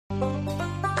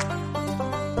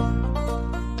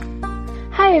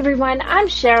Hi everyone, I'm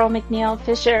Cheryl McNeil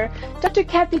Fisher. Dr.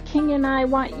 Kathy King and I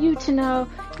want you to know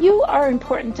you are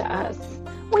important to us.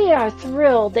 We are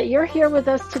thrilled that you're here with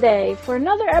us today for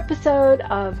another episode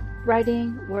of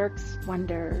Writing Works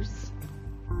Wonders.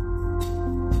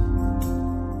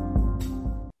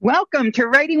 Welcome to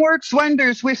Writing Works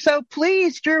Wonders. We're so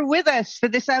pleased you're with us for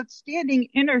this outstanding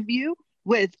interview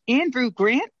with Andrew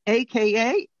Grant,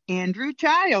 aka Andrew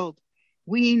Child.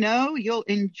 We know you'll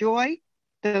enjoy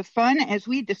the fun as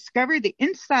we discover the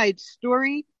inside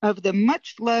story of the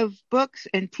much-loved books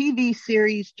and TV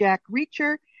series Jack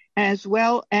Reacher, as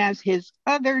well as his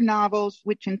other novels,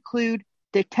 which include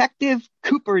Detective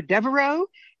Cooper Devereaux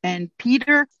and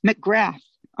Peter McGrath,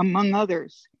 among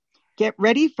others. Get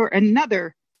ready for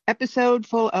another episode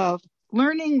full of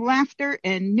learning, laughter,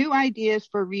 and new ideas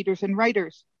for readers and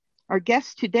writers. Our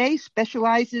guest today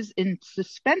specializes in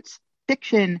suspense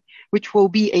fiction, which will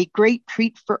be a great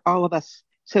treat for all of us.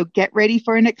 So get ready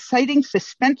for an exciting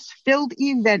suspense-filled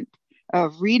event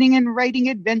of reading and writing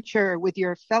adventure with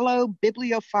your fellow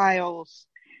bibliophiles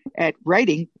at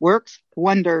Writing Works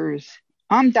Wonders.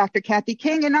 I'm Dr. Kathy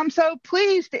King, and I'm so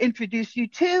pleased to introduce you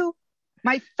to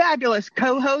my fabulous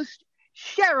co-host,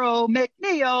 Cheryl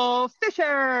McNeil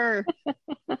Fisher.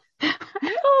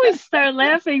 I always start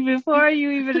laughing before you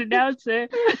even announce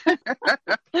it.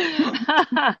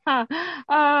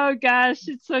 Oh, gosh,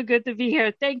 it's so good to be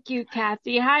here. Thank you,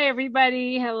 Kathy. Hi,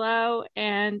 everybody. Hello.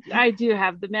 And I do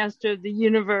have the master of the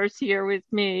universe here with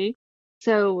me.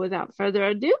 So without further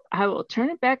ado, I will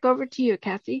turn it back over to you,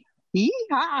 Kathy.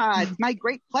 Yeehaw! It's my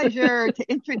great pleasure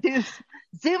to introduce,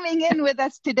 zooming in with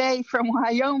us today from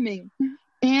Wyoming,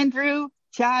 Andrew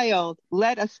Child.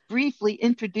 Let us briefly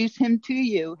introduce him to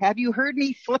you. Have you heard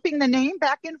me flipping the name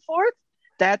back and forth?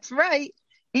 That's right.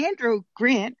 Andrew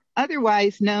Grant,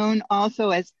 otherwise known also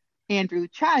as Andrew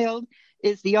Child,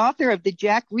 is the author of the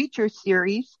Jack Reacher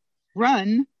series,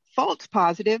 Run, False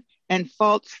Positive, and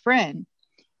False Friend.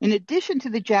 In addition to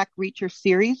the Jack Reacher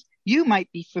series, you might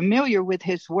be familiar with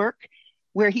his work,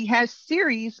 where he has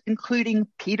series including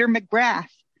Peter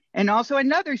McGrath, and also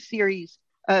another series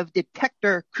of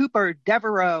Detective Cooper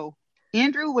Devereaux.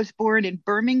 Andrew was born in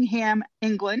Birmingham,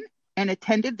 England, and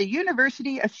attended the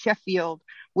University of Sheffield,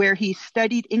 where he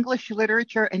studied English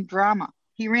literature and drama.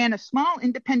 He ran a small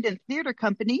independent theater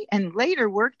company and later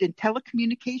worked in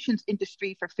telecommunications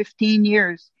industry for 15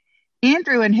 years.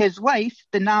 Andrew and his wife,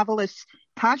 the novelist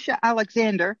Tasha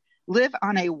Alexander, live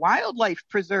on a wildlife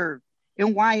preserve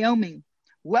in Wyoming.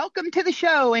 Welcome to the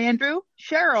show, Andrew.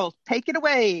 Cheryl, take it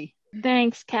away.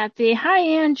 Thanks, Kathy. Hi,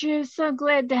 Andrew. So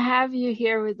glad to have you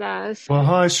here with us. Well,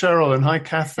 hi, Cheryl, and hi,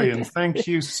 Kathy, and thank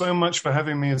you so much for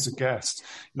having me as a guest.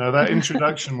 You know, that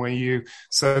introduction where you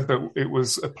said that it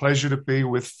was a pleasure to be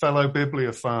with fellow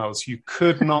bibliophiles, you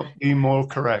could not be more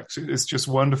correct. It's just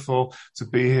wonderful to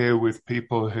be here with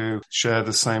people who share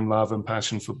the same love and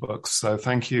passion for books. So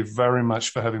thank you very much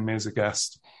for having me as a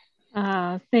guest.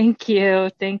 Thank you.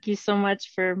 Thank you so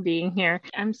much for being here.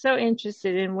 I'm so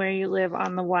interested in where you live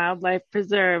on the wildlife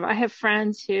preserve. I have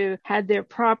friends who had their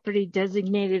property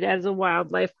designated as a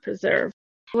wildlife preserve.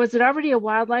 Was it already a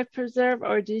wildlife preserve,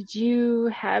 or did you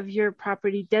have your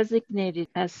property designated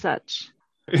as such?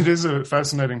 It is a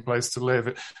fascinating place to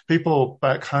live. People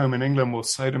back home in England will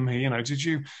say to me, you know, did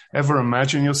you ever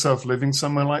imagine yourself living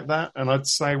somewhere like that? And I'd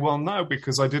say, well, no,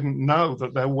 because I didn't know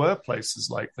that there were places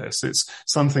like this. It's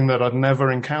something that I'd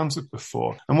never encountered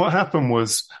before. And what happened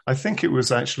was, I think it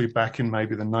was actually back in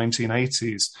maybe the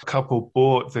 1980s, a couple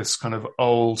bought this kind of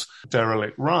old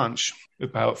derelict ranch,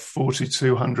 about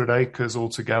 4,200 acres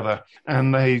altogether.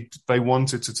 And they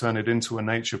wanted to turn it into a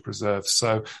nature preserve.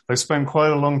 So they spent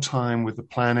quite a long time with the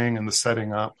planning and the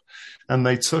setting up. And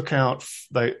they took out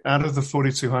of the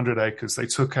 4,200 acres, they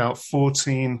took out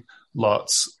 14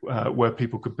 lots where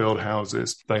people could build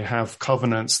houses. They have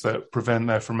covenants that prevent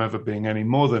there from ever being any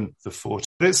more than the 40.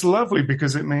 But it's lovely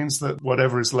because it means that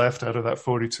whatever is left out of that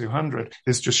 4,200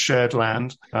 is just shared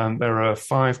land. There are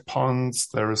 5 ponds.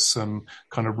 There are some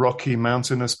kind of rocky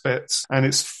mountainous bits, and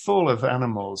it's full of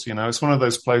animals. You know, it's one of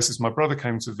those places. My brother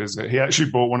came to visit. He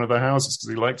actually bought one of the houses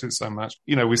because he liked it so much.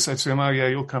 You know, we said to him, "Oh yeah,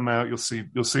 you'll come out. You'll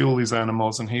see all these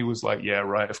animals." And he was like, "Yeah,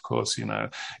 right. Of course." You know,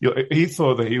 he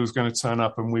thought that he was going to turn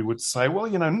up, and we would say, "Well,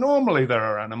 you know, normally there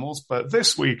are animals, but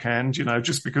this weekend, you know,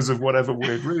 just because of whatever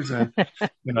weird reason,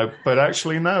 you know." But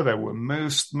actually, no, there were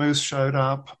moose. Moose showed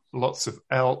up. Lots of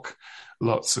elk.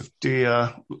 lots of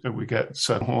deer. We get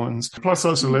horns, plus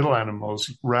lots of little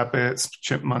animals, rabbits,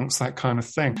 chipmunks, that kind of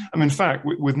thing. I mean, in fact,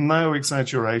 with no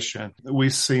exaggeration, we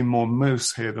see more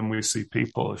moose here than we see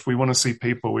people. If we want to see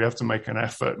people, we have to make an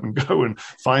effort and go and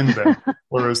find them,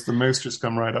 whereas the moose just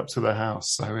come right up to the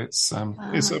house. So it's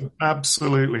an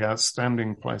absolutely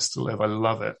outstanding place to live. I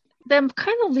love it. That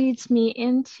kind of leads me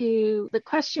into the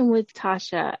question with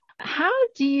Tasha. How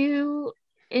do you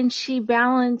and she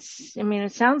balance? I mean,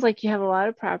 it sounds like you have a lot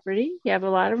of property, you have a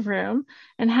lot of room.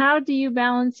 And how do you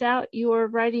balance out your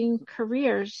writing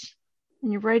careers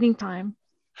and your writing time?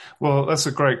 Well, that's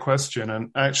a great question. And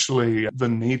actually, the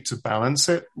need to balance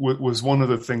it was one of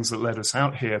the things that led us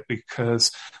out here,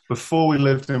 because before we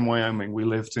lived in Wyoming, we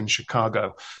lived in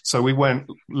Chicago. So we went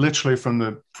literally from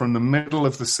the middle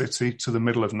of the city to the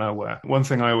middle of nowhere. One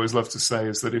thing I always love to say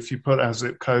is that if you put our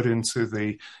zip code into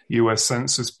the US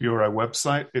Census Bureau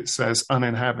website, it says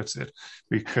uninhabited,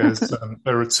 because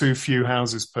there are too few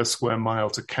houses per square mile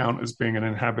to count as being an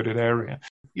inhabited area.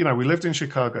 You know, we lived in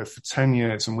Chicago for 10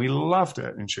 years and we loved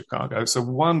it in Chicago. It's a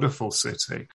wonderful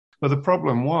city. But the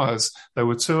problem was there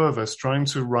were two of us trying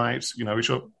to write, you know,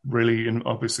 which really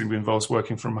obviously involves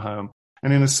working from home.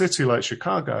 And in a city like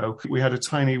Chicago, we had a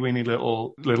tiny, weeny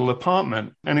little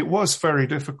apartment. And it was very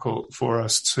difficult for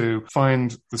us to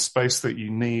find the space that you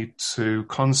need to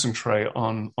concentrate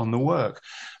on the work.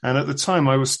 And at the time,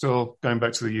 I was still going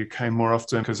back to the UK more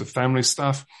often because of family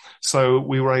stuff. So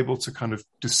we were able to kind of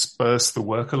disperse the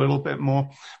work a little bit more.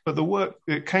 But the work,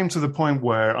 it came to the point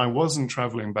where I wasn't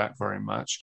traveling back very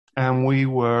much. And we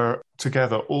were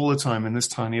together all the time in this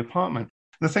tiny apartment.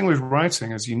 The thing with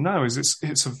writing, as you know, is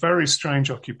it's a very strange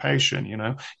occupation. You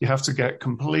know, you have to get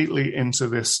completely into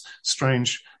this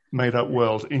strange made-up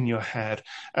world in your head.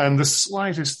 And the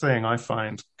slightest thing, I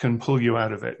find, can pull you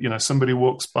out of it. You know, somebody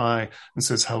walks by and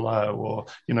says hello, or,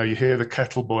 you know, you hear the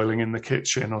kettle boiling in the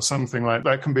kitchen or something like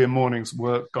that. Can be a morning's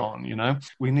work gone, you know.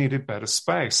 We needed better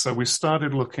space. So we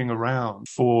started looking around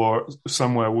for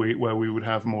somewhere where we would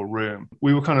have more room.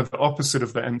 We were kind of the opposite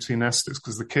of the empty nesters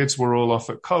because the kids were all off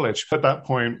at college. At that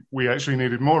point, we actually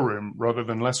needed more room rather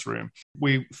than less room.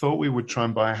 We thought we would try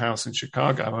and buy a house in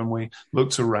Chicago, and we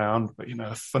looked around, but, you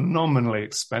know, phenomenally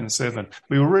expensive, and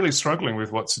we were really struggling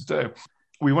with what to do.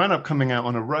 We wound up coming out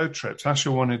on a road trip.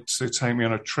 Tasha wanted to take me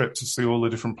on a trip to see all the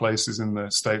different places in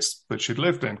the States that she'd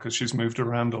lived in because she's moved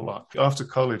around a lot. After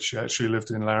college, she actually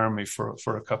lived in Laramie for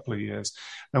a couple of years.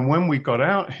 And when we got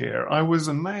out here, I was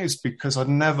amazed because I'd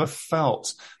never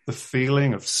felt the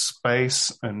feeling of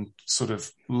space and sort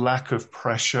of lack of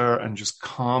pressure and just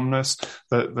calmness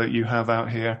that you have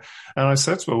out here. And I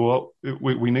said to her, well,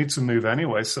 we need to move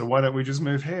anyway, so why don't we just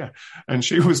move here? And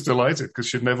she was delighted because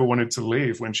she'd never wanted to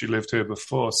leave when she lived here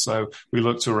before. So we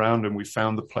looked around and we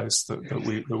found the place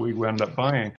that we wound up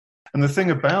buying. And the thing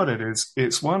about it is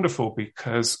it's wonderful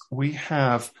because we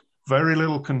have very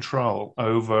little control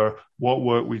over what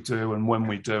work we do and when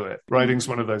we do it. Writing's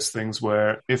one of those things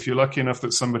where if you're lucky enough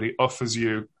that somebody offers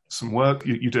you some work,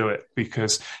 you do it,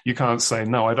 because you can't say,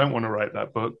 no, I don't want to write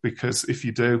that book, because if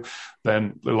you do,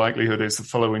 then the likelihood is the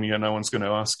following year, no one's going to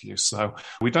ask you. So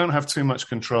we don't have too much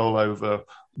control over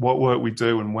what work we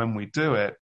do and when we do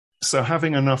it. So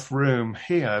having enough room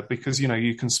here, because, you know,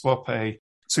 you can swap a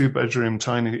 2-bedroom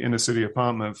tiny inner city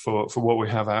apartment for what we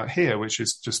have out here, which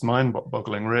is just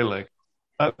mind-boggling, really.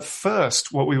 At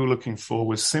first, what we were looking for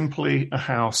was simply a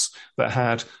house that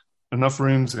had enough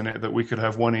rooms in it that we could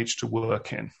have one each to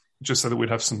work in, just so that we'd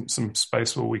have some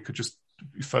space where we could just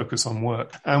focus on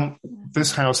work. And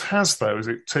this house has those,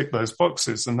 it ticked those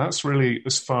boxes, and that's really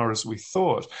as far as we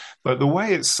thought. But the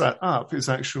way it's set up is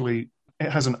actually, it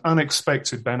has an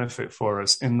unexpected benefit for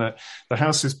us in that the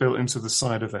house is built into the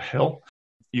side of a hill.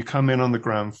 You come in on the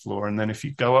ground floor, and then if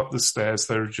you go up the stairs,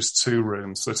 there are just 2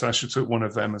 rooms. So Tasha took one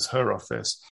of them as her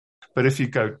office. But if you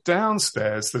go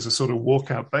downstairs, there's a sort of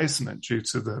walkout basement due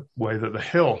to the way that the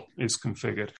hill is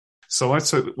configured. So I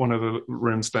took one of the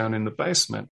rooms down in the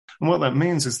basement. And what that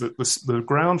means is that the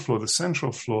ground floor, the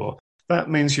central floor, that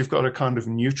means you've got a kind of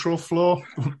neutral floor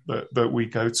that we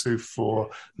go to for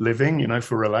living, you know,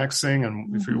 for relaxing,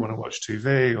 and if we want to watch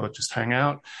TV or just hang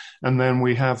out. And then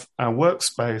we have our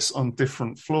workspace on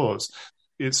different floors.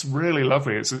 It's really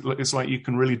lovely. It's like you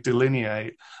can really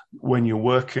delineate when you're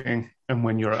working and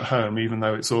when you're at home, even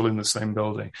though it's all in the same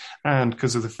building. And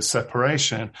because of the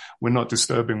separation, we're not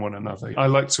disturbing one another. I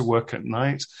like to work at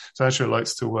night. Tasha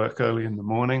likes to work early in the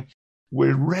morning. We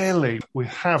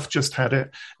have just had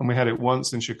it, and we had it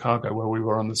once in Chicago where we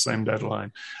were on the same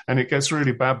deadline. And it gets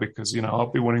really bad because, you know,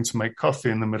 I'll be wanting to make coffee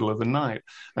in the middle of the night,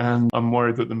 and I'm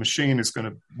worried that the machine is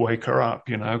going to wake her up,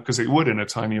 you know, because it would in a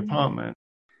tiny apartment.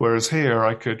 Whereas here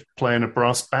I could play in a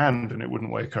brass band and it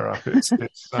wouldn't wake her up.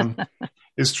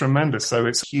 It's tremendous. So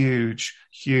it's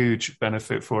huge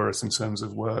benefit for us in terms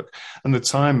of work. And the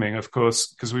timing, of course,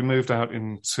 because we moved out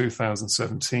in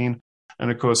 2017. And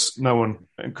of course, no one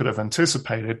could have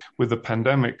anticipated with the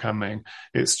pandemic coming.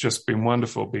 It's just been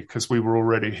wonderful because we were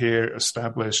already here,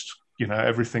 established,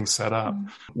 everything set up,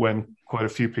 when quite a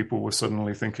few people were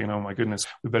suddenly thinking, oh my goodness,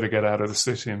 we better get out of the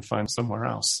city and find somewhere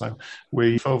else. So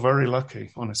we felt very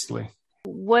lucky, honestly.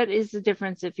 What is the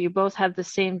difference if you both have the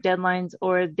same deadlines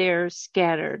or they're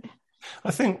scattered?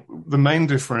 I think the main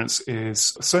difference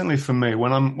is, certainly for me,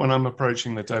 when I'm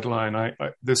approaching the deadline, I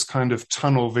this kind of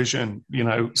tunnel vision,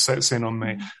 sets in on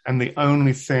me. And the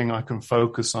only thing I can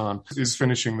focus on is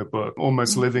finishing the book,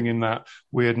 almost living in that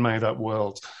weird made up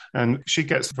world. And she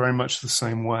gets very much the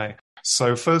same way.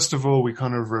 So first of all, we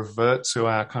kind of revert to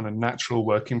our kind of natural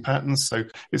working patterns. So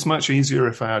it's much easier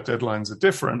if our deadlines are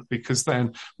different, because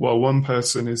then while one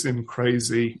person is in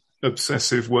crazy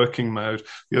obsessive working mode,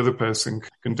 the other person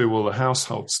can do all the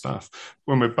household stuff.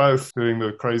 When we're both doing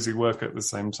the crazy work at the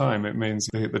same time, it means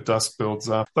the dust builds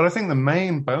up. But I think the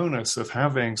main bonus of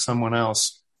having someone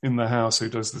else in the house who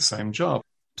does the same job,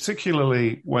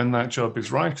 particularly when that job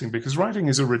is writing, because writing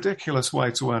is a ridiculous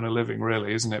way to earn a living,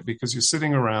 really, isn't it? Because you're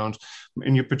sitting around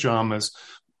in your pajamas,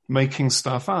 making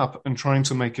stuff up and trying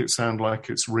to make it sound like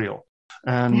it's real.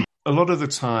 And a lot of the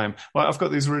time, I've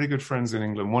got these really good friends in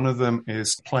England. One of them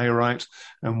is a playwright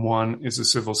and one is a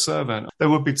civil servant. There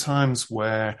would be times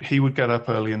where he would get up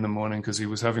early in the morning because he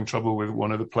was having trouble with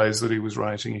one of the plays that he was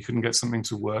writing. He couldn't get something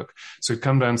to work. So he'd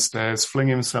come downstairs, fling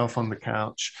himself on the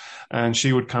couch, and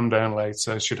she would come down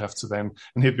later. She'd have to then,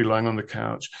 and he'd be lying on the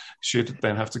couch. She'd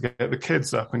then have to get the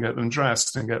kids up and get them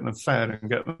dressed and get them fed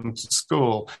and get them to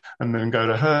school, and then go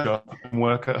to her job and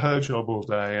work at her job all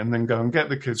day, and then go and get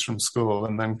the kids from school,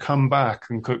 and then come back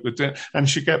and cook the dinner. And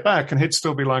she'd get back and he'd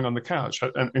still be lying on the couch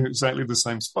in exactly the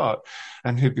same spot.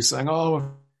 And he'd be saying,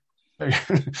 oh,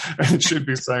 and she'd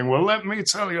be saying, well, let me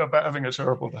tell you about having a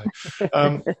terrible day.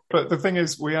 But the thing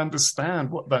is, we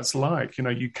understand what that's like.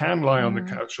 You can lie on the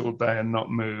couch all day and not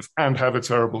move and have a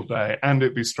terrible day and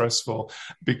it be stressful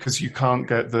because you can't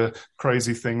get the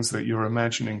crazy things that you're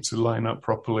imagining to line up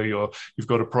properly, or you've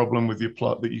got a problem with your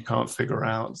plot that you can't figure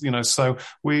out. So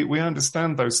we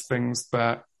understand those things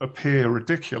that appear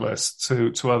ridiculous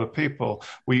to other people.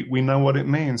 We know what it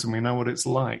means and we know what it's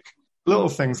like. Little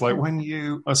things like when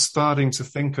you are starting to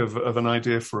think of an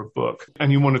idea for a book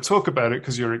and you want to talk about it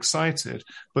because you're excited,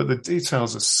 but the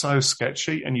details are so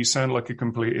sketchy and you sound like a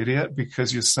complete idiot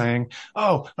because you're saying,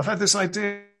 oh, I've had this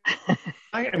idea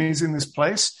and he's in this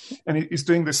place and he's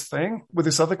doing this thing with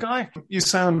this other guy. You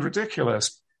sound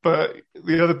ridiculous. But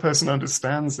the other person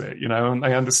understands it, and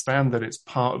they understand that it's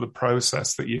part of the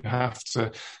process, that you have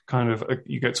to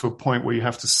you get to a point where you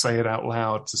have to say it out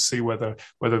loud to see whether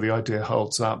the idea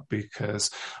holds up. Because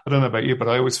I don't know about you, but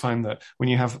I always find that when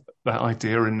you have that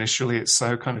idea initially, it's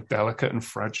so kind of delicate and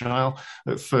fragile.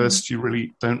 At first, you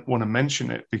really don't want to mention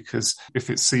it because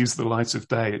if it sees the light of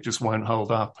day, it just won't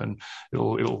hold up and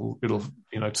it'll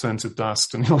turn to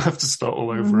dust and you'll have to start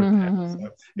all over again. So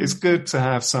it's good to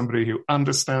have somebody who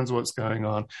understands what's going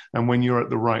on, and when you're at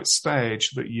the right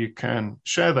stage, that you can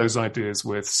share those ideas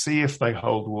with, see if they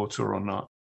hold water or not.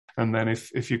 And then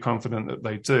if you're confident that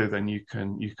they do, then you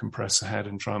can press ahead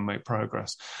and try and make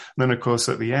progress. And then, of course,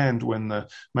 at the end, when the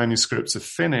manuscripts are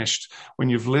finished, when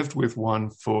you've lived with one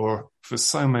for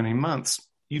so many months,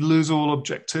 you lose all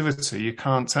objectivity. You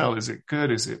can't tell, is it good?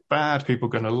 Is it bad? People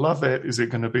going to love it? Is it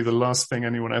going to be the last thing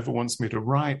anyone ever wants me to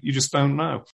write? You just don't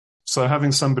know. So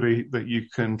having somebody that you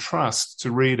can trust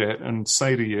to read it and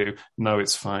say to you, no,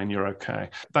 it's fine, you're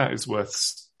okay, that is worth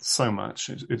so much.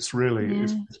 It's really,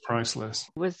 it's priceless.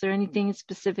 Was there anything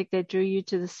specific that drew you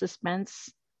to the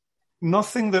suspense?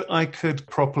 Nothing that I could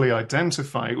properly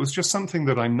identify. It was just something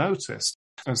that I noticed.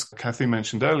 As Kathy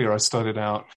mentioned earlier, I started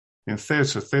out in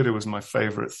theatre. Theatre was my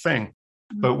favorite thing.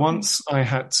 But once I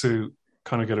had to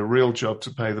kind of get a real job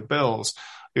to pay the bills,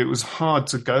 it was hard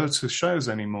to go to shows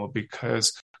anymore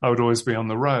because I would always be on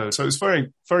the road. So it was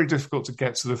very, very difficult to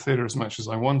get to the theatre as much as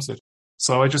I wanted.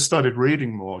 So I just started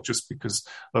reading more just because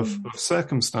of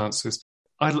circumstances.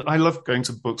 I love going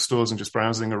to bookstores and just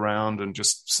browsing around and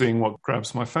just seeing what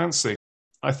grabs my fancy.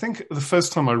 I think the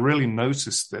first time I really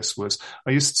noticed this was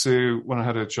I used to, when I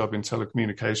had a job in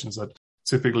telecommunications, I'd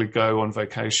typically go on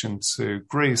vacation to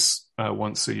Greece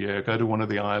once a year, go to one of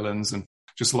the islands and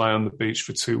just lie on the beach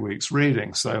for 2 weeks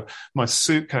reading. So my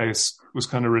suitcase was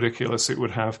kind of ridiculous. It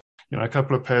would have, a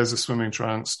couple of pairs of swimming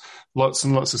trunks, lots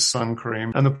and lots of sun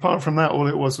cream. And apart from that, all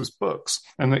it was books.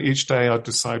 And that each day I'd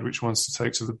decide which ones to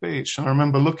take to the beach. And I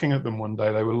remember looking at them one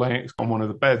day. They were laying on one of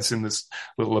the beds in this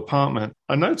little apartment.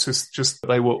 I noticed just that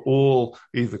they were all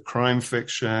either crime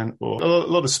fiction or a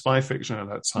lot of spy fiction at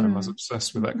that time. I was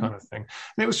obsessed with that kind of thing.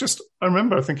 And it was just, I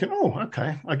remember thinking, oh,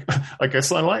 okay, I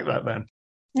guess I like that then.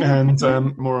 And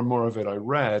more and more of it I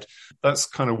read. That's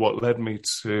kind of what led me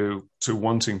to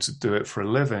wanting to do it for a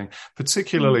living.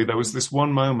 Particularly, there was this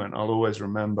one moment I'll always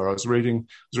remember. I was reading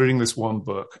this one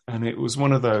book, and it was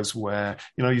one of those where,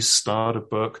 you start a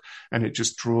book and it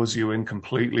just draws you in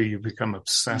completely. You become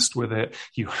obsessed with it.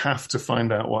 You have to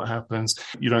find out what happens.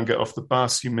 You don't get off the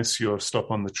bus. You miss your stop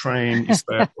on the train. You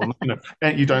stay up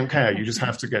and you don't care. You just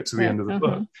have to get to the end of the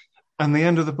book. And the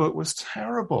end of the book was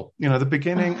terrible. The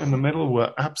beginning and the middle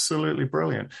were absolutely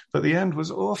brilliant, but the end was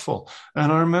awful.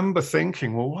 And I remember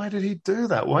thinking, well, why did he do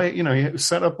that? Why, he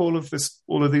set up all of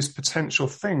these potential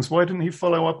things. Why didn't he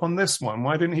follow up on this one?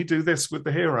 Why didn't he do this with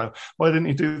the hero? Why didn't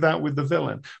he do that with the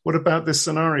villain? What about this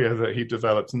scenario that he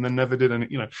developed and then never did any,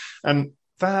 and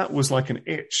that was like an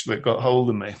itch that got hold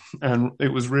of me. And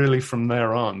it was really from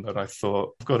there on that I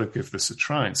thought, I've got to give this a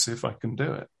try and see if I can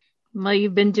do it. Well,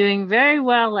 you've been doing very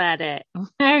well at it.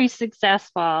 Very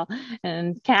successful.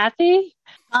 And Kathy?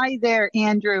 Hi there,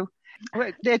 Andrew.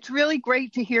 It's really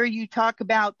great to hear you talk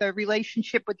about the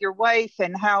relationship with your wife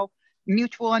and how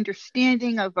mutual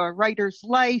understanding of a writer's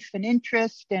life and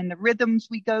interest and the rhythms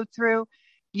we go through.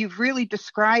 You've really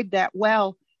described that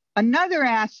well. Another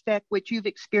aspect which you've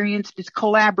experienced is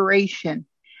collaboration.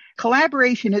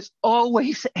 Collaboration is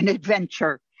always an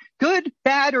adventure, good,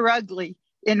 bad, or ugly.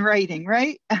 In writing,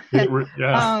 right?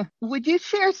 Yeah. Would you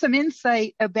share some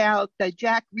insight about the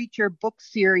Jack Reacher book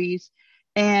series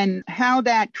and how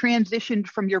that transitioned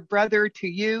from your brother to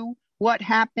you? What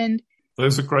happened?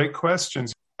 Those are great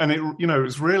questions. And it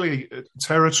was really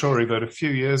territory that a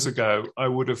few years ago I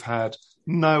would have had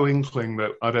no inkling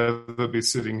that I'd ever be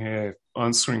sitting here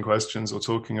answering questions or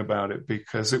talking about it,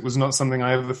 because it was not something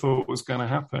I ever thought was going to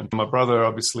happen. My brother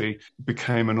obviously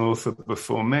became an author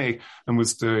before me and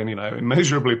was doing,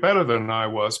 immeasurably better than I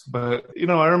was. But,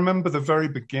 I remember the very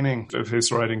beginning of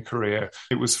his writing career.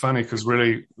 It was funny because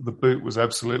really the boot was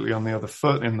absolutely on the other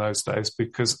foot in those days,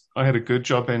 because I had a good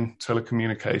job in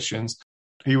telecommunications.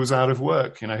 He was out of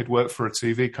work. He'd worked for a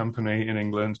TV company in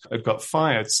England, had got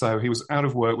fired, so he was out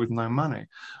of work with no money.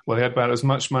 Well, he had about as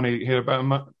much money, he had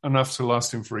about enough to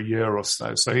last him for a year or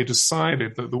so. So he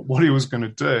decided that what he was going to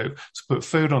do to put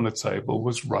food on the table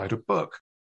was write a book.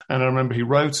 And I remember he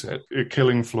wrote it,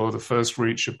 Killing Floor, the first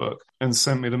Reacher book, and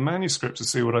sent me the manuscript to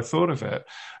see what I thought of it.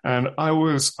 And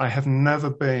I have never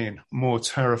been more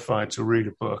terrified to read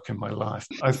a book in my life.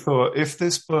 I thought, if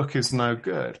this book is no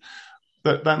good,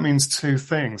 that means two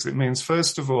things. It means,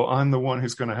 first of all, I'm the one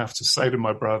who's going to have to say to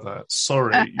my brother,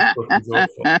 sorry, your book is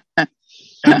awful.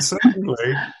 And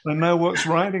secondly, I know what's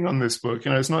writing on this book.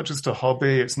 It's not just a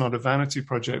hobby. It's not a vanity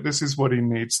project. This is what he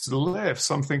needs to live.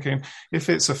 So I'm thinking, if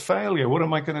it's a failure, what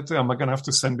am I going to do? Am I going to have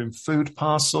to send him food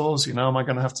parcels? Am I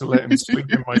going to have to let him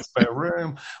sleep in my spare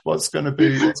room?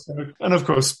 And of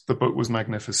course, the book was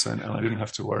magnificent and I didn't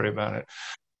have to worry about it.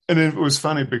 And it was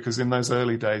funny because in those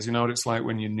early days, you know what it's like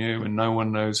when you're new and no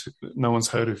one's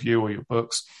heard of you or your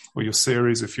books or your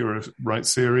series, if you're a right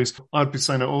series. I'd be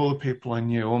saying to all the people I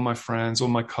knew, all my friends, all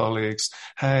my colleagues,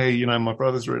 hey, my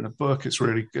brother's written a book. It's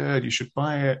really good. You should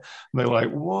buy it. And they're like,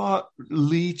 what?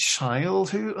 Lee Child?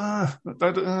 Who?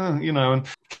 And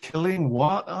killing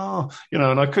what?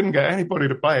 And I couldn't get anybody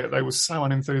to buy it. They were so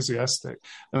unenthusiastic.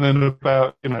 And then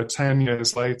about, 10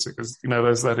 years later, because,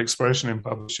 there's that expression in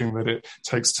publishing that it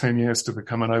takes 10 years to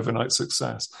become an overnight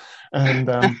success. And,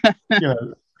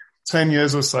 10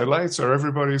 years or so later,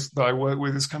 everybody that I work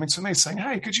with is coming to me saying,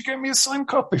 hey, could you get me a signed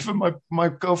copy for my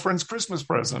girlfriend's Christmas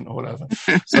present or whatever?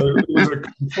 So it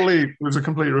was a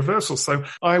complete reversal. So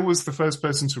I was the first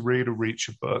person to read a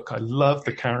Reacher book. I loved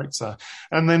the character.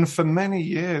 And then for many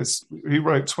years, he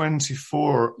wrote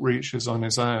 24 Reachers on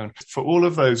his own. For all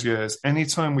of those years,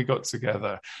 anytime we got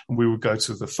together and we would go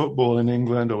to the football in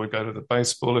England or we'd go to the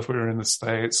baseball if we were in the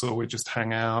States, or we'd just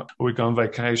hang out or we'd go on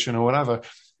vacation or whatever.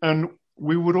 And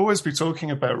we would always be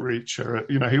talking about Reacher.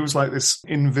 He was like this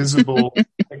invisible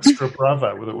extra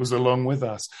brother that was along with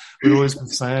us. We'd always be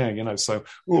saying, so,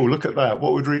 look at that.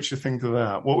 What would Reacher think of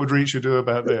that? What would Reacher do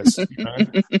about this?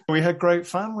 We had great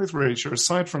fun with Reacher,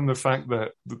 aside from the fact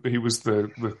that he was the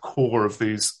core of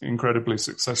these incredibly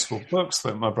successful books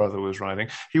that my brother was writing.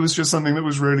 He was just something that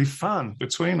was really fun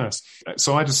between us.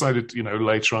 So I decided,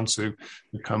 later on to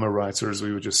become a writer, as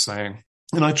we were just saying.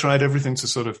 And I tried everything to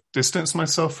sort of distance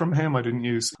myself from him.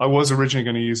 I was originally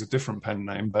going to use a different pen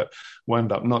name, but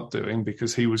wound up not doing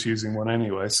because he was using one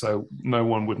anyway. So no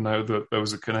one would know that there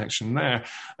was a connection there.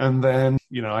 And then,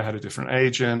 I had a different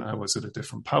agent. I was at a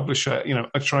different publisher.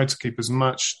 I tried to keep as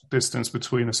much distance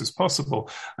between us as possible.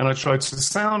 And I tried to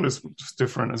sound as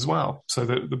different as well, so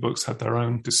that the books had their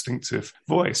own distinctive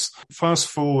voice. Fast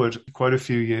forward quite a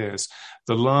few years,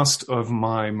 the last of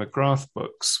my McGrath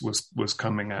books was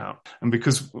coming out. And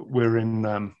because we're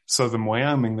in southern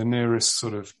Wyoming, the nearest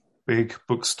sort of big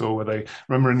bookstore where they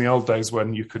remember in the old days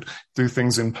when you could do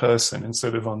things in person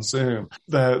instead of on Zoom,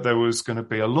 there was going to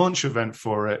be a launch event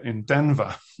for it in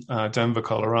Denver,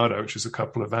 Colorado, which is a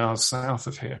couple of hours south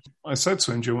of here. I said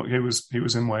to him, he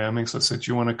was in Wyoming, so I said,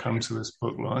 do you want to come to this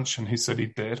book launch? And he said he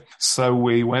did. So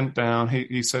we went down.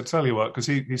 He said, tell you what, because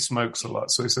he smokes a lot.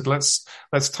 So he said, let's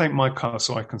take my car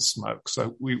so I can smoke.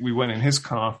 So we went in his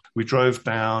car, we drove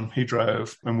down, he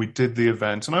drove, and we did the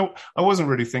event. And I wasn't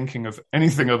really thinking of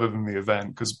anything other than the event,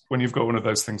 because when you've got one of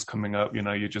those things coming up,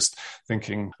 you're just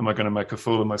thinking, am I going to make a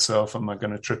fool of myself? Am I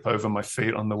going to trip over my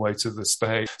feet on the way to the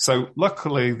stage? So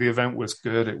luckily the event was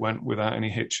good. It went without any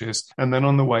hitches. And then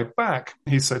on the way back,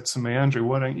 he said to me, Andrew,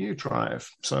 why don't you drive?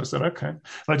 So I said, okay. And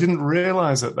I didn't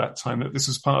realize at that time that this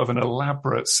was part of an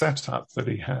elaborate setup that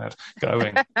he had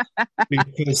going,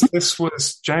 because this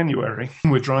was January.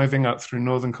 We're driving up through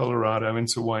northern Colorado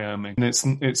into Wyoming, and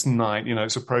it's night,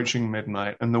 it's approaching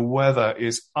midnight, and the weather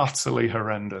is utterly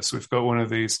horrendous. We've got one of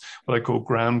these, what they call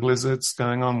ground blizzards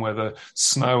going on, where the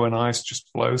snow and ice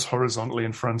just blows horizontally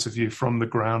in front of you from the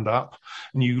ground up,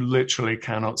 and you literally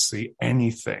cannot see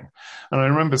anything. And I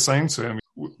remember saying to him,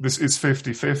 this is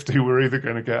 50-50. We're either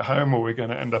going to get home or we're going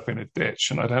to end up in a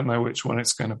ditch, and I don't know which one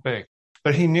it's going to be.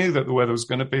 But he knew that the weather was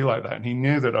going to be like that, and he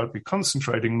knew that I'd be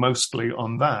concentrating mostly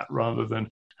on that rather than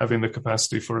having the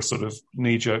capacity for a sort of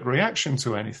knee-jerk reaction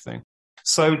to anything.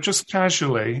 So just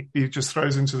casually, he just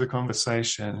throws into the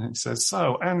conversation and he says,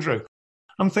 so, Andrew,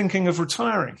 I'm thinking of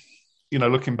retiring.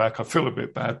 Looking back, I feel a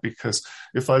bit bad, because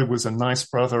if I was a nice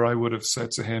brother, I would have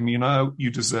said to him, you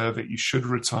deserve it. You should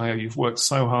retire. You've worked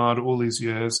so hard all these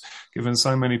years, given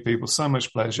so many people so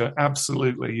much pleasure.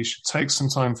 Absolutely. You should take some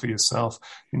time for yourself,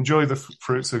 enjoy the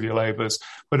fruits of your labors.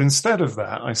 But instead of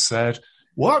that, I said,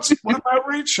 what about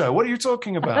Reacher? What are you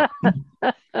talking about?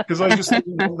 Because I just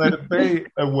didn't want there to be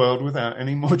a world without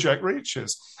any more Jack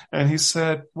Reachers. And he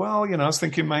said, well, I was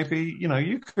thinking maybe,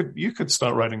 you could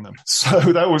start writing them. So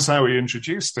that was how he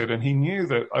introduced it. And he knew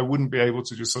that I wouldn't be able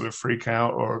to just sort of freak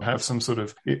out or have some sort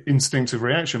of instinctive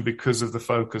reaction because of the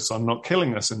focus on not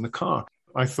killing us in the car.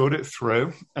 I thought it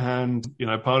through, and,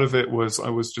 part of it was I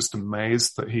was just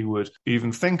amazed that he would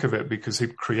even think of it, because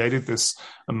he'd created this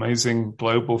amazing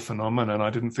global phenomenon. I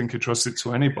didn't think he'd trust it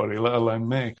to anybody, let alone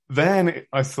me. Then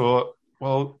I thought,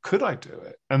 well, could I do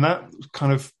it? And that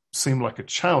kind of seemed like a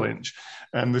challenge.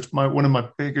 And one of my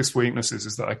biggest weaknesses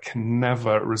is that I can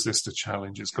never resist a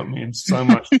challenge. It's got me in so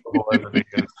much trouble over the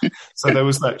years. So there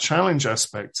was that challenge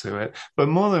aspect to it. But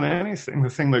more than anything, the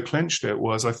thing that clinched it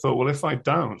was I thought, well, if I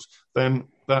don't, then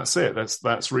that's it. That's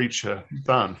Reacher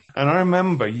done. And I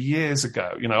remember years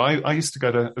ago, I used to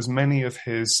go to as many of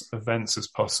his events as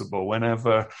possible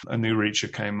whenever a new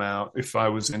Reacher came out. If I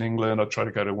was in England, I'd try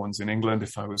to go to ones in England.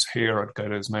 If I was here, I'd go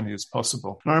to as many as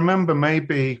possible. And I remember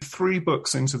maybe 3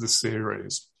 books into the series,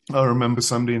 I remember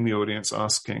somebody in the audience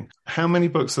asking, how many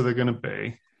books are there going to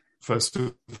be? First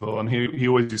of all, and he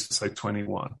always used to say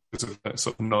 21, because of that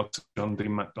sort of nod to John D.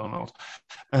 MacDonald.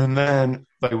 And then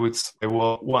they would say,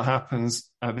 well, what happens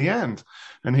at the end?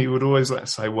 And he would always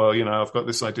say, well, I've got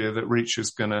this idea that Reacher's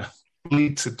going to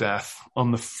bleed to death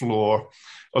on the floor,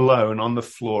 alone on the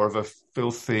floor of a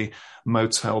filthy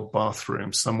motel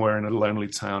bathroom somewhere in a lonely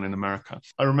town in America.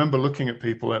 I remember looking at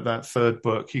people at that 3rd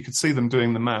book. You could see them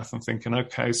doing the math and thinking,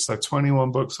 okay, so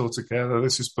 21 books altogether.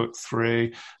 This is book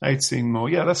 3, 18 more.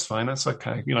 Yeah, that's fine. That's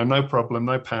okay. No problem,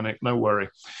 no panic, no worry.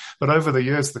 But over the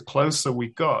years, the closer we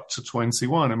got to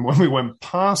 21, and when we went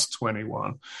past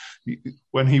 21,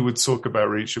 when he would talk about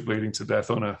Reacher bleeding to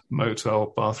death on a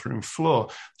motel bathroom floor,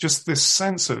 just this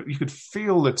sense of, you could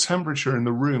feel the temperature in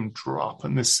the room drop,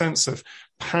 and this sense of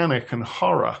panic and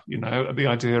horror, the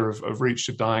idea of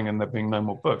Reacher dying and there being no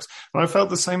more books. And I felt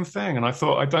the same thing, and I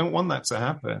thought, I don't want that to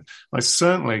happen. I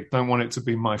certainly don't want it to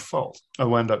be my fault. I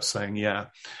wound up saying yeah.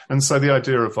 And so the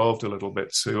idea evolved a little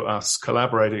bit to us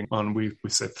collaborating on, we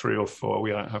said 3 or 4.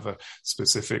 We don't have a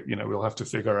specific, we'll have to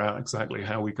figure out exactly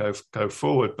how we go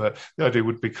forward. But the idea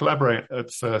would be collaborate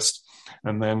at first,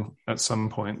 and then at some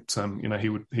point,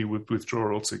 he would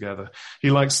withdraw altogether. He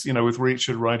likes, with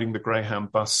Reacher riding the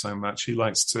Greyhound bus so much, he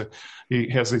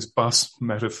has this bus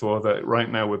metaphor that right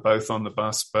now we're both on the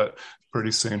bus, but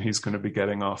pretty soon he's going to be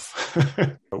getting off.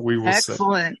 We will see.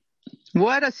 Excellent.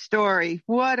 What a story.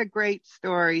 What a great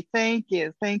story. Thank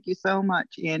you. Thank you so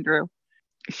much, Andrew.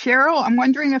 Cheryl, I'm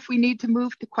wondering if we need to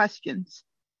move to questions.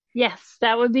 Yes,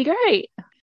 that would be great.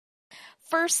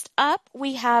 First up,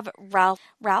 we have Ralph.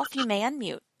 Ralph, you may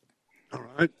unmute. All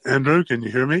right. Andrew, can you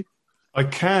hear me? I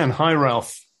can. Hi,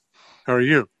 Ralph. How are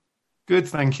you? Good,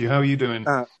 thank you. How are you doing?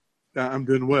 I'm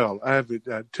doing well. I have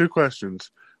two questions.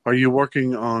 Are you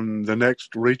working on the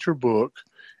next Reacher book?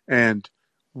 And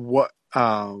what, we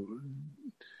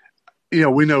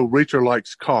know Reacher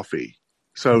likes coffee.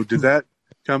 So did that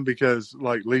come because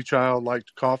like Lee Child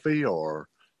liked coffee or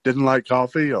didn't like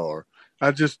coffee? Or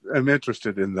I just am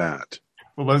interested in that.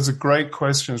 Well, those are great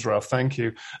questions, Ralph. Thank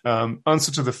you.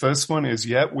 Answer to the first one is,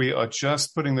 we are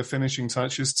just putting the finishing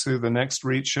touches to the next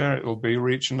Reacher. It will be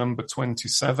Reacher number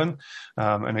 27,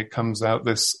 and it comes out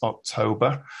this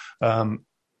October.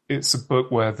 It's a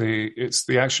book where the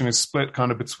action is split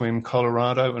kind of between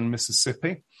Colorado and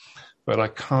Mississippi, but I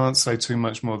can't say too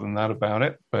much more than that about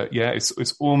it. But yeah,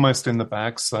 it's almost in the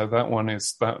bag. So that one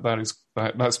is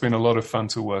that's been a lot of fun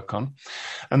to work on.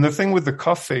 And the thing with the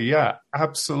coffee, yeah,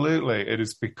 absolutely, it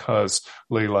is because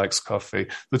Lee likes coffee.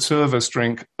 The two of us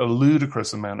drink a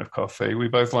ludicrous amount of coffee. We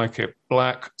both like it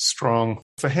black, strong.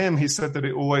 For him, he said that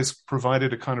it always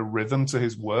provided a kind of rhythm to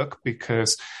his work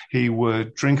because he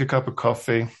would drink a cup of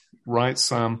coffee, write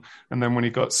some, and then when he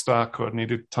got stuck or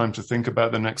needed time to think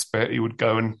about the next bit, he would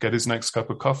go and get his next cup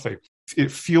of coffee. It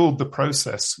fueled the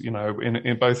process,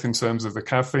 in both in terms of the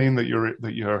caffeine that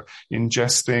you're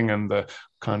ingesting and the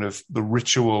kind of the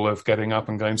ritual of getting up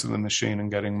and going to the machine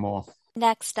and getting more.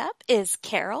 Next up is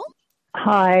Carol.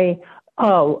 Hi.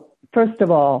 Oh, first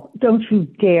of all, don't you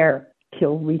dare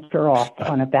kill Reacher off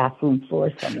on a bathroom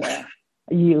floor somewhere.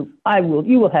 You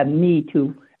will have me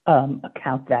to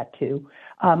account that too.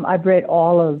 I've read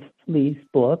all of Lee's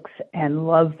books and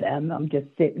love them. I'm just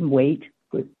sit and wait,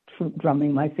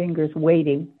 drumming my fingers,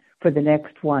 waiting for the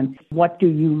next one. What do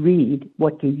you read?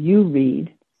 What do you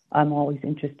read? I'm always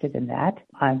interested in that.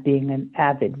 I'm being an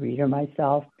avid reader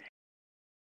myself.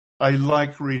 I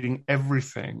like reading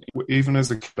everything, even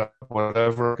as a kid,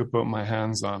 whatever I could put my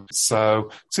hands on. So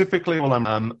typically,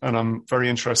 I'm very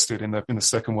interested in the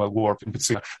Second World War in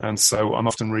particular, and so I'm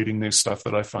often reading new stuff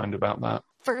that I find about that.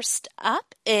 First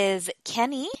up is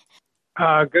Kenny.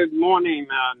 Good morning.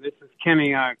 This is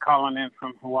Kenny calling in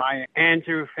from Hawaii.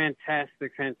 Andrew,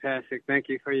 fantastic. Thank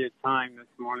you for your time this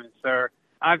morning, sir.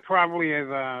 I probably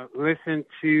have listened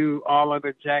to all of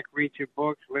the Jack Reacher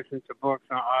books, listened to books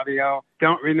on audio.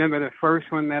 Don't remember the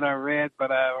first one that I read,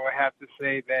 but I would have to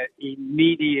say that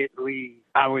immediately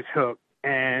I was hooked.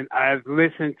 And I've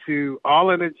listened to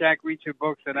all of the Jack Reacher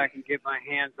books that I can get my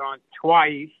hands on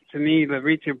twice. To me, the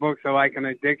Reacher books are like an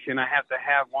addiction. I have to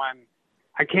have one.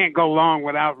 I can't go long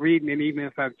without reading it, even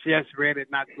if I've just read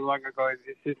it not too long ago.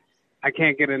 It's just, I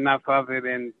can't get enough of it.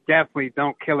 And definitely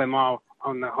don't kill him off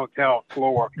on the hotel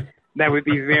floor. That would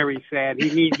be very sad.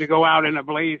 He needs to go out in a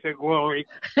blaze of glory,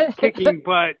 kicking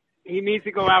butt. He needs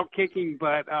to go out kicking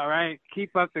butt, all right?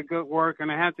 Keep up the good work.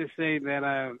 And I have to say that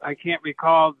I can't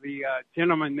recall the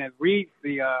gentleman that reads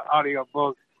the audio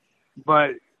books,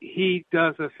 but he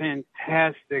does a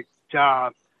fantastic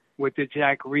job with the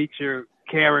Jack Reacher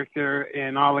character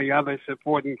and all the other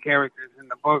supporting characters in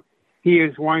the book. He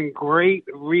is one great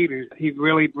reader. He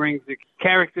really brings the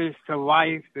characters to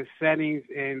life, the settings,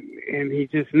 and he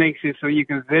just makes it so you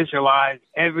can visualize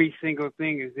every single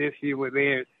thing as if you were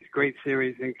there. It's a great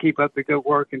series, and keep up the good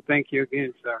work, and thank you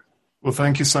again, sir. Well,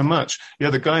 thank you so much. Yeah,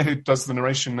 the guy who does the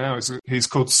narration now he's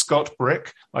called Scott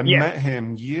Brick. I met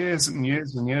him years and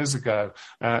years and years ago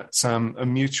at a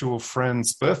mutual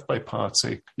friend's birthday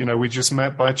party. We just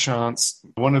met by chance.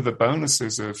 One of the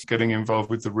bonuses of getting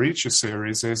involved with the Reacher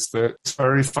series is that it's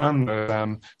very fun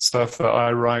that stuff that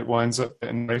I write winds up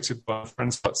getting narrated by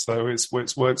friends. So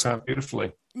it's worked out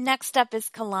beautifully. Next up is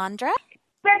Calandra.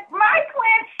 But my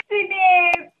question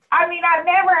is, I've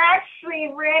never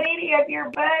actually read any of your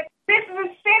books. This is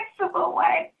a sensible one.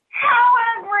 How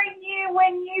old were you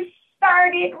when you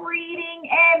started reading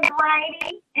and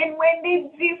writing? And when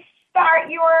did you start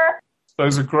your...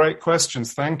 Those are great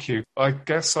questions. Thank you. I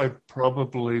guess I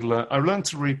probably learned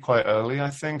to read quite early. I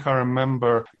think I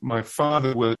remember my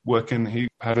father would he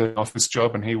had an office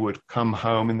job and he would come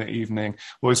home in the evening,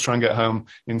 always try and get home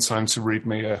in time to read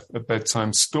me a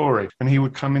bedtime story. And he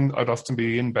would come in, I'd often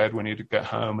be in bed when he'd get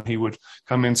home, and he would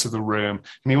come into the room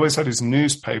and he always had his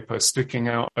newspaper sticking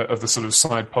out of the sort of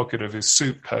side pocket of his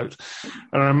suit coat.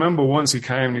 And I remember once he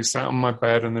came and he sat on my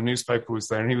bed and the newspaper was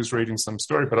there and he was reading some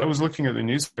story, but I was looking at the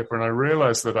newspaper and I realized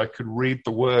realized that I could read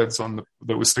the words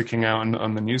that were sticking out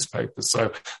on the newspaper.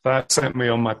 So that set me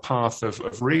on my path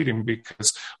of reading,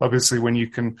 because obviously when you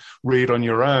can read on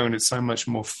your own, it's so much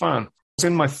more fun. I was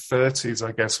in my 30s,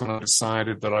 I guess, when I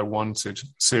decided that I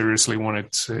seriously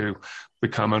wanted to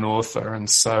become an author. And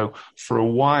so for a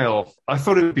while, I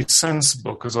thought it would be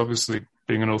sensible, because obviously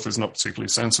being an author is not particularly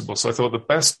sensible. So I thought the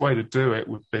best way to do it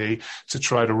would be to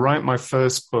try to write my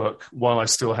first book while I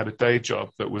still had a day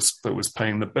job that was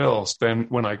paying the bills. Then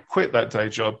when I quit that day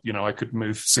job, I could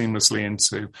move seamlessly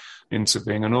into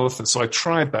being an author. So I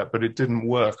tried that, but it didn't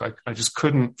work. I just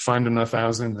couldn't find enough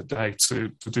hours in the day to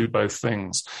do both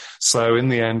things. So in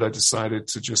the end, I decided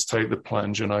to just take the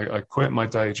plunge, and I quit my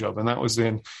day job. And that was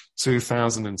in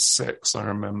 2006, I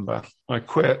remember. I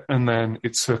quit, and then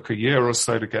it took a year or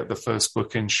so to get the first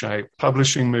book in shape.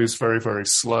 Publishing moves very, very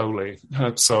slowly.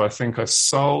 So I think I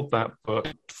sold that book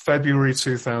February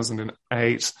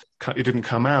 2008. It didn't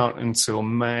come out until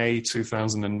May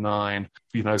 2009.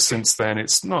 Since then,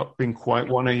 it's not been quite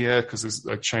one a year, because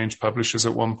I changed publishers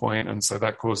at one point, and so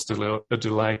that caused a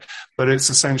delay. But it's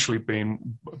essentially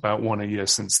been about one a year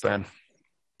since then.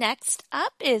 Next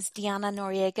up is Diana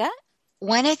Noriega.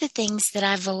 One of the things that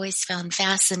I've always found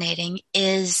fascinating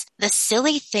is the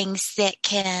silly things that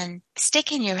can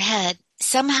stick in your head.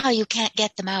 Somehow you can't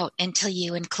get them out until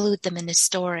you include them in a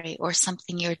story or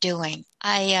something you're doing.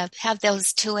 I have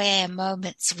those 2 a.m.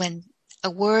 moments when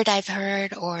a word I've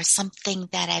heard or something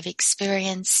that I've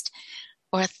experienced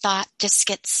or a thought just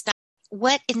gets stuck.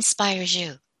 What inspires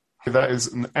you? That is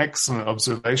an excellent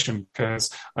observation, because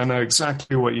I know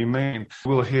exactly what you mean.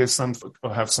 We'll hear something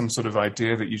or have some sort of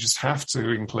idea that you just have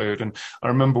to include. And I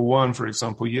remember one, for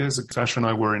example, years ago, Tasha and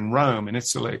I were in Rome, in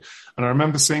Italy. And I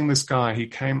remember seeing this guy. He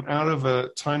came out of a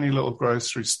tiny little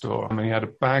grocery store, and he had a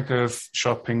bag of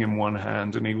shopping in one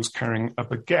hand, and he was carrying a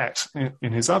baguette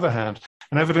in his other hand.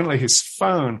 And evidently his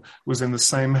phone was in the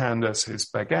same hand as his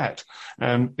baguette.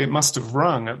 And it must have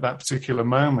rung at that particular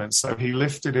moment. So he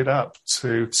lifted it up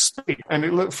to speak. And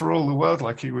it looked for all the world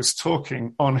like he was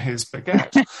talking on his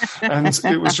baguette. And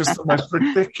it was just the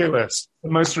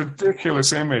most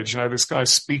ridiculous image. This guy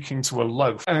speaking to a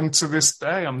loaf. And to this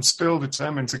day, I'm still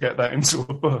determined to get that into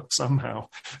a book somehow.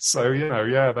 So,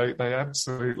 they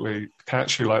absolutely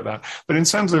catch you like that. But in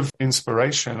terms of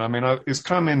inspiration, it's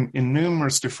come in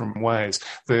numerous different ways.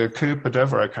 The Cooper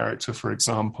Devereux character, for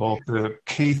example, the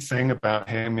key thing about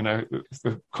him,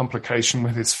 the complication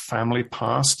with his family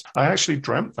past. I actually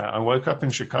dreamt that. I woke up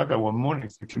in Chicago one morning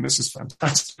thinking, this is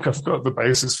fantastic. I've got the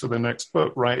basis for the next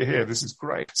book right here. This is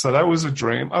great. So that was a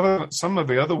dream. Some of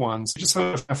the other ones, you just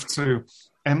sort of have to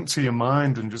empty your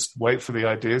mind and just wait for the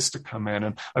ideas to come in.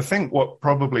 And I think what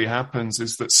probably happens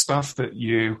is that stuff that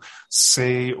you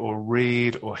see or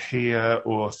read or hear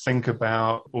or think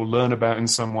about or learn about in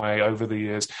some way over the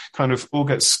years kind of all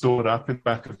gets stored up in the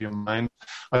back of your mind.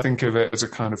 I think of it as a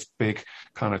kind of big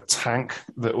kind of tank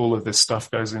that all of this stuff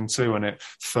goes into, and it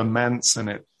ferments and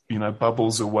it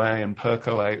bubbles away and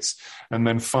percolates, and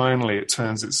then finally it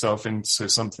turns itself into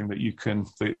something that you can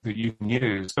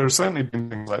use. There have certainly been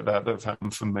things like that have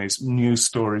happened for me. News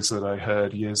stories that I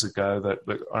heard years ago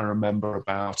that I remember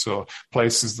about, or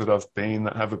places that I've been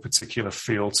that have a particular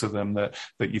feel to them that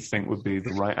you think would be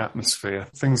the right atmosphere.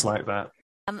 Things like that.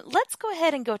 Let's go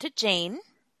ahead and go to Jane.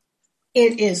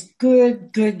 It is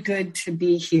good to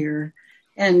be here.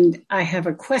 And I have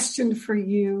a question for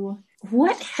you.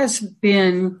 What has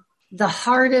been the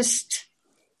hardest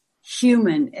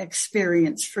human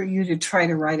experience for you to try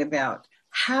to write about?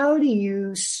 How do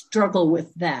you struggle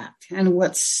with that? And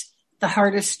what's the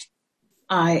hardest?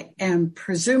 I am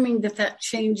presuming that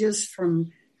changes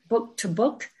from book to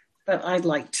book, but I'd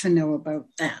like to know about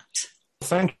that.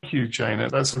 Thank you, Jane.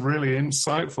 That's a really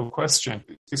insightful question.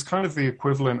 It's kind of the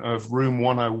equivalent of Room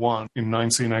 101 in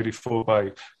 1984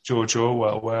 by George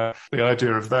Orwell, where the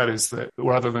idea of that is that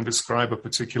rather than describe a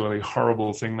particularly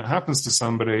horrible thing that happens to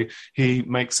somebody, he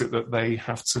makes it that they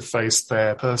have to face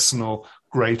their personal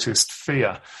greatest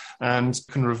fear. And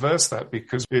can reverse that,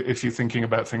 because if you're thinking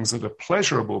about things that are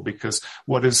pleasurable, because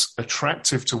what is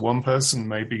attractive to one person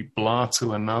may be blah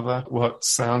to another. What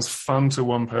sounds fun to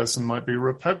one person might be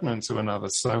repugnant to another.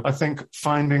 So I think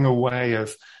finding a way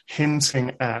of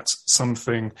hinting at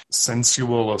something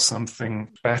sensual or something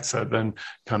better than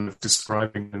kind of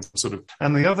describing sort of.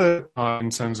 And the other part, in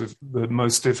terms of the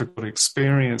most difficult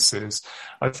experiences,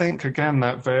 I think, again,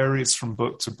 that varies from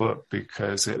book to book,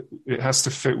 because it has to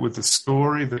fit with the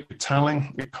story that you're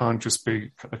telling. It can't just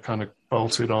be a kind of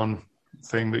bolted on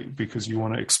thing that because you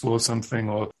want to explore something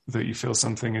or that you feel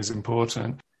something is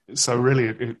important. So really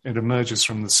it emerges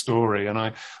from the story. And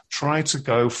I try to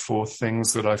go for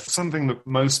things something that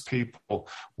most people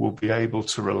will be able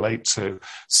to relate to.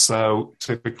 So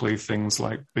typically things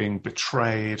like being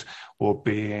betrayed or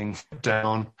being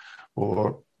down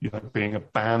or, being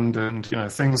abandoned,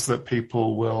 things that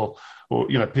people will, or,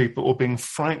 or being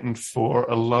frightened for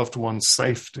a loved one's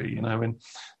safety.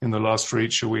 In the last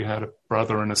feature, we had a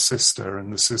brother and a sister,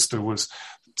 and the sister was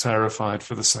terrified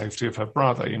for the safety of her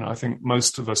brother. I think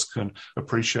most of us can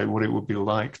appreciate what it would be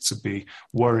like to be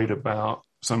worried about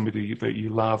somebody that you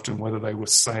loved and whether they were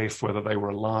safe, whether they were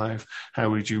alive,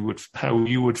 how you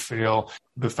would feel.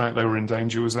 The fact they were in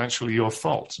danger was actually your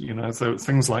fault, so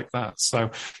things like that.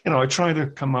 So, I try to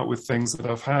come up with things that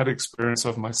I've had experience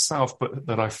of myself, but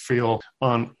that I feel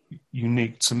aren't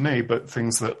unique to me, but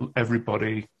things that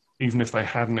everybody, even if they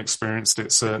hadn't experienced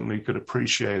it, certainly could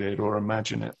appreciate it or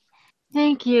imagine it.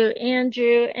 Thank you,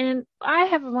 Andrew. And I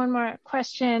have one more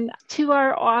question to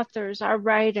our authors, our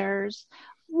writers.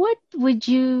 What would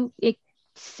you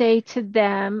say to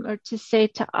them or to say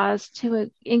to us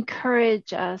to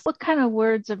encourage us? What kind of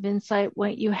words of insight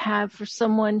might you have for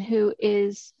someone who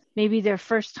is maybe their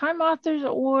first-time authors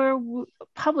or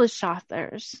published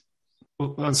authors?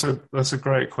 Well, that's a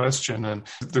great question. And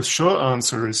the short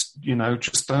answer is,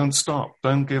 just don't stop.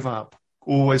 Don't give up.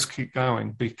 Always keep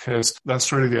going, because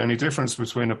that's really the only difference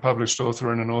between a published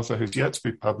author and an author who's yet to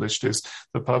be published is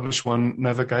the published one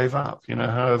never gave up.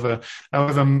 However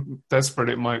desperate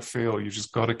it might feel, you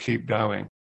just got to keep going.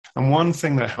 And one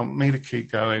thing that helped me to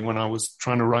keep going when I was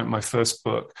trying to write my first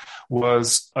book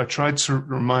was I tried to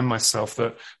remind myself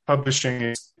that publishing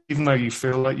is, even though you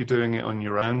feel like you're doing it on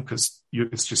your own because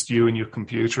it's just you and your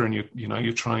computer and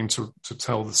you're trying to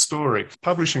tell the story,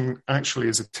 publishing actually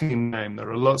is a team name. There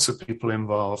are lots of people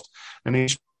involved, and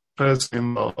each person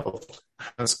involved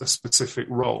has a specific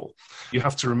role. You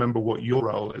have to remember what your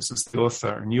role is as the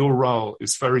author, and your role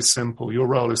is very simple. Your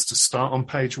role is to start on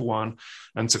page 1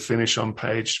 and to finish on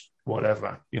page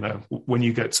whatever, when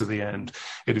you get to the end.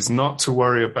 It is not to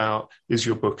worry about, is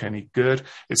your book any good?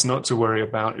 It's not to worry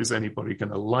about, is anybody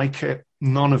going to like it?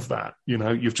 None of that.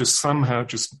 You've just somehow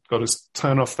just got to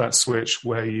turn off that switch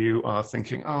where you are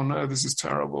thinking, oh no, this is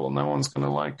terrible. No one's going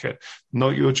to like it.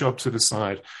 Not your job to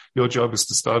decide. Your job is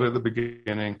to start at the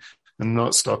beginning and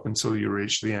not stop until you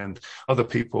reach the end. Other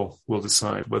people will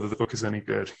decide whether the book is any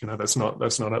good. That's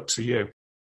not up to you.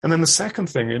 And then the second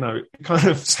thing, it kind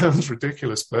of sounds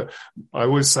ridiculous, but I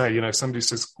always say, somebody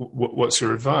says, what's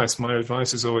your advice? My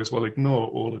advice is always, well, ignore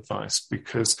all advice,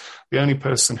 because the only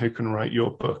person who can write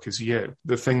your book is you.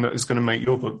 The thing that is going to make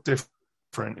your book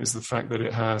different is the fact that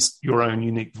it has your own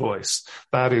unique voice.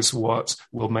 That is what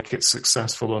will make it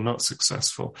successful or not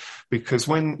successful. Because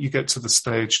when you get to the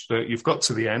stage that you've got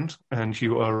to the end and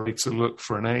you are ready to look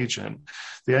for an agent,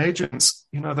 the agents,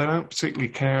 they don't particularly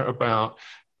care about,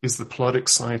 is the plot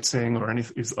exciting or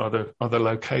is other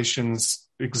locations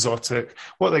exotic?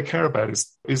 What they care about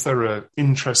is there an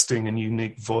interesting and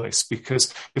unique voice?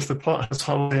 Because if the plot has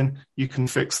holes in, you can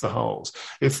fix the holes.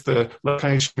 If the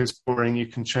location is boring, you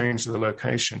can change the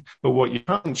location. But what you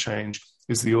can't change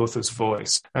is the author's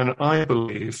voice. And I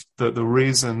believe that the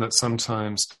reason that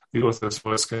sometimes the author's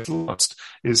voice gets lost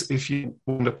is if you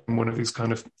end up in one of these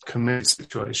kind of committee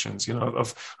situations.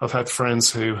 I've had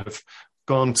friends who have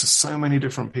gone to so many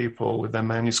different people with their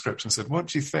manuscripts and said, what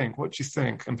do you think? What do you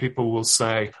think? And people will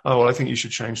say, oh, well, I think you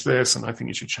should change this, and I think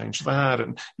you should change that.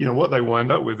 And, what they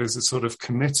wind up with is a sort of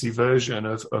committee version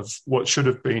of what should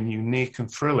have been unique and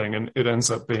thrilling. And it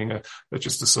ends up being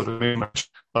just a sort of image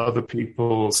of other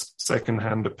people's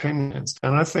secondhand opinions.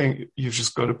 And I think you've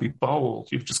just got to be bold.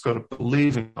 You've just got to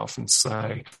believe enough and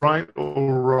say, right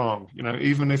or wrong,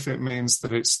 even if it means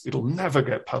that it'll never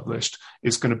get published,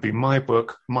 it's going to be my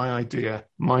book, my idea,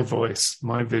 my voice,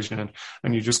 my vision,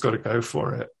 and you just got to go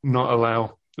for it. Not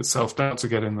allow the self-doubt to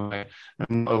get in the way,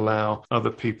 and not allow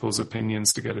other people's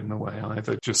opinions to get in the way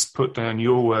either. Just put down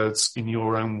your words in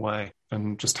your own way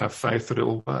and just have faith that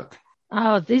it'll work.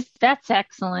 Oh, that's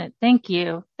excellent. Thank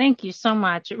you. Thank you so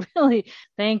much. Really,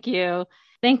 thank you.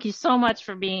 Thank you so much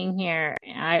for being here.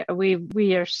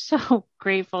 We are so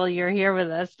grateful you're here with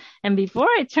us. And before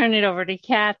I turn it over to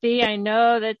Kathy, I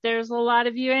know that there's a lot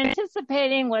of you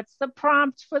anticipating what's the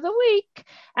prompt for the week.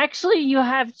 Actually, you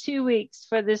have 2 weeks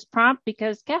for this prompt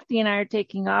because Kathy and I are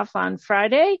taking off on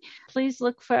Friday. Please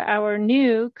look for our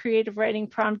new Creative Writing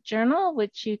Prompt Journal,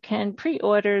 which you can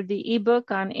pre-order the ebook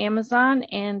on Amazon,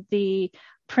 and the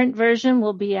print version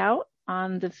will be out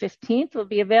on the 15th, will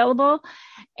be available.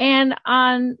 And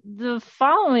on the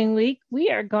following week, we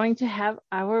are going to have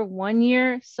our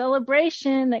 1-year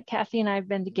celebration that Kathy and I have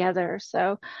been together.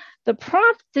 So the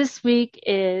prompt this week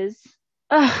is,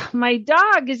 My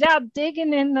dog is out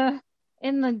digging in the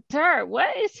dirt.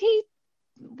 What is he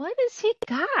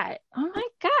got? Oh my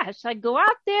gosh. I go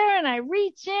out there and I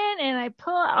reach in and I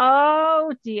pull.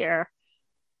 Oh dear.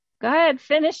 Go ahead,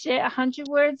 finish it. 100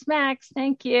 words max.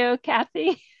 Thank you,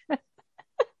 Kathy.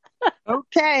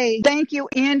 Okay. Thank you,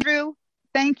 Andrew.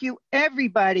 Thank you,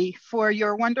 everybody, for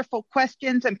your wonderful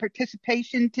questions and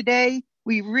participation today.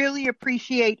 We really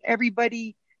appreciate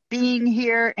everybody being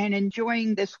here and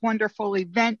enjoying this wonderful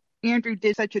event. Andrew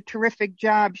did such a terrific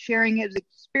job sharing his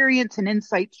experience and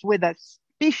insights with us.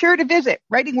 Be sure to visit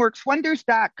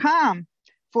writingworkswonders.com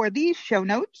for these show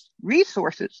notes,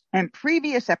 resources, and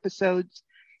previous episodes.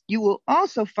 You will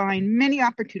also find many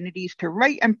opportunities to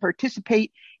write and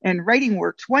participate in Writing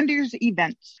Works Wonders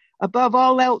events. Above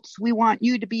all else, we want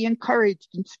you to be encouraged,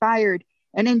 inspired,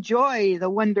 and enjoy the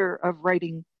wonder of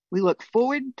writing. We look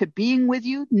forward to being with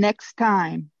you next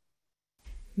time.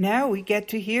 Now we get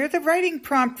to hear the writing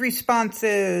prompt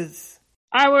responses.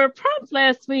 Our prompt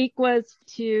last week was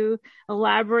to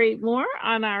elaborate more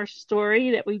on our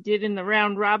story that we did in the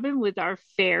round robin with our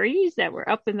fairies that were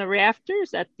up in the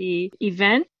rafters at the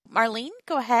event. Marlene,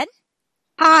 go ahead.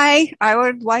 Hi, I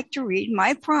would like to read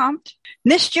my prompt,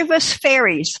 Mischievous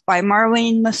Fairies by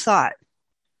Marlene Massot.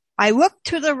 I look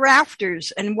to the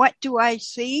rafters and what do I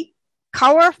see?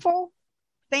 Colorful,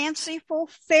 fanciful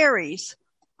fairies,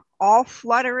 all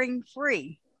fluttering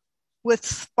free, with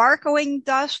sparkling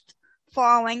dust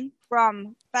falling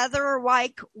from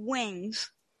feather-like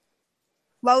wings,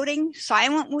 floating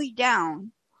silently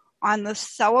down on the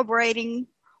celebrating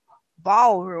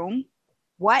ballroom.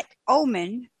 What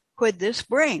omen could this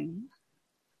bring?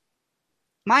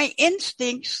 My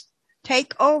instincts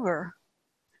take over.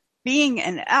 Being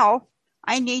an elf,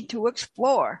 I need to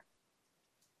explore.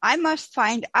 I must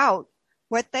find out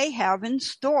what they have in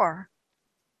store.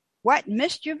 What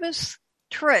mischievous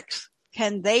tricks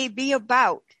can they be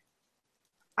about?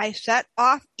 I set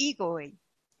off eagerly,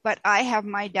 but I have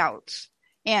my doubts.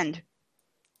 End.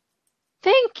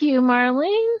 Thank you,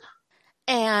 Marlene.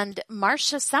 And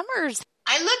Marcia Summers.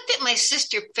 I looked at my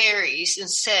sister fairies and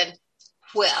said,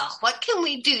 well, what can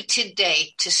we do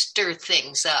today to stir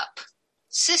things up?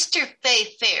 Sister Fay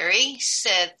Fairy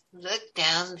said, look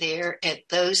down there at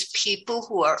those people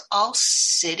who are all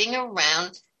sitting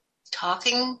around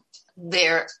talking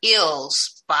their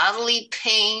ills, bodily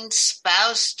pain,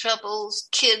 spouse troubles,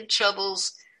 kid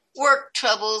troubles, work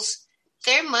troubles.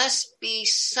 There must be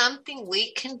something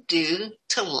we can do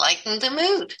to lighten the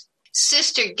mood.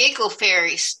 Sister Giggle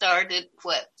Fairy started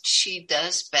what she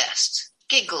does best,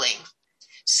 giggling.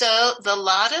 So the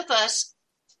lot of us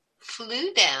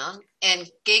flew down and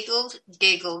giggled,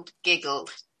 giggled, giggled.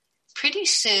 Pretty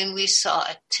soon we saw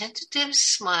a tentative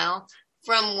smile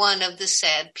from one of the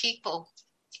sad people.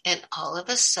 And all of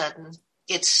a sudden,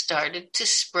 it started to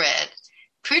spread.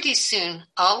 Pretty soon,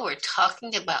 all were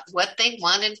talking about what they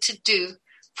wanted to do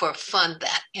for fun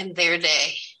that in their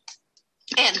day.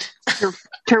 And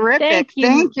terrific.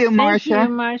 Thank you, Marcia. Thank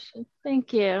you, Marcia.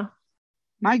 Thank you.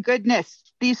 My goodness,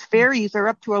 these fairies are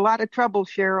up to a lot of trouble,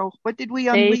 Cheryl. What did we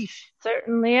unleash? They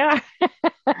certainly are.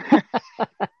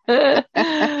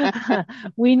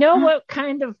 We know what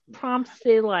kind of prompts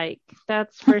they like.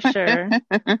 That's for sure.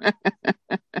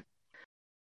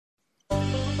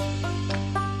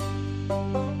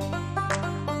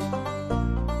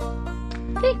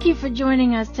 Thank you for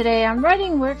joining us today on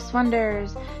Writing Works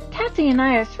Wonders. Kathy and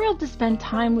I are thrilled to spend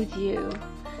time with you.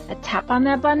 Tap on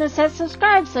that button that says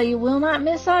subscribe so you will not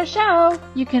miss our show.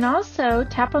 You can also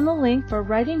tap on the link for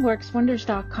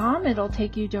writingworkswonders.com. It'll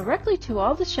take you directly to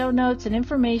all the show notes and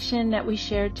information that we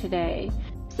shared today.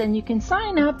 Then you can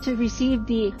sign up to receive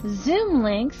the Zoom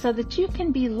link so that you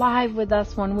can be live with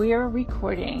us when we are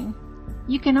recording.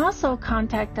 You can also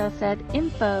contact us at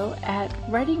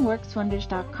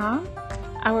info@writingworkswonders.com.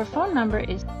 Our phone number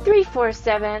is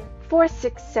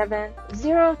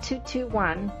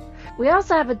 347-467-0221. We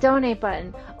also have a donate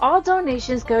button. All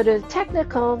donations go to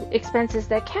technical expenses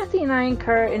that Kathy and I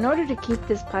incur in order to keep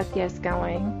this podcast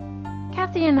going.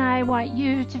 Kathy and I want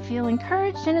you to feel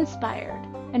encouraged and inspired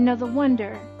and know the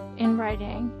wonder in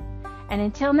writing. And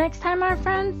until next time, our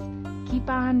friends, keep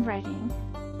on writing.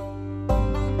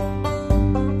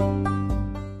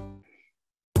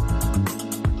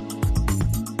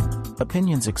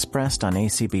 Opinions expressed on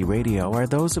ACB Radio are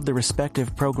those of the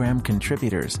respective program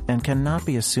contributors and cannot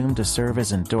be assumed to serve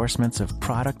as endorsements of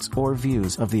products or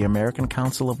views of the American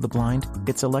Council of the Blind,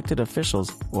 its elected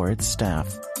officials, or its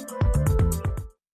staff.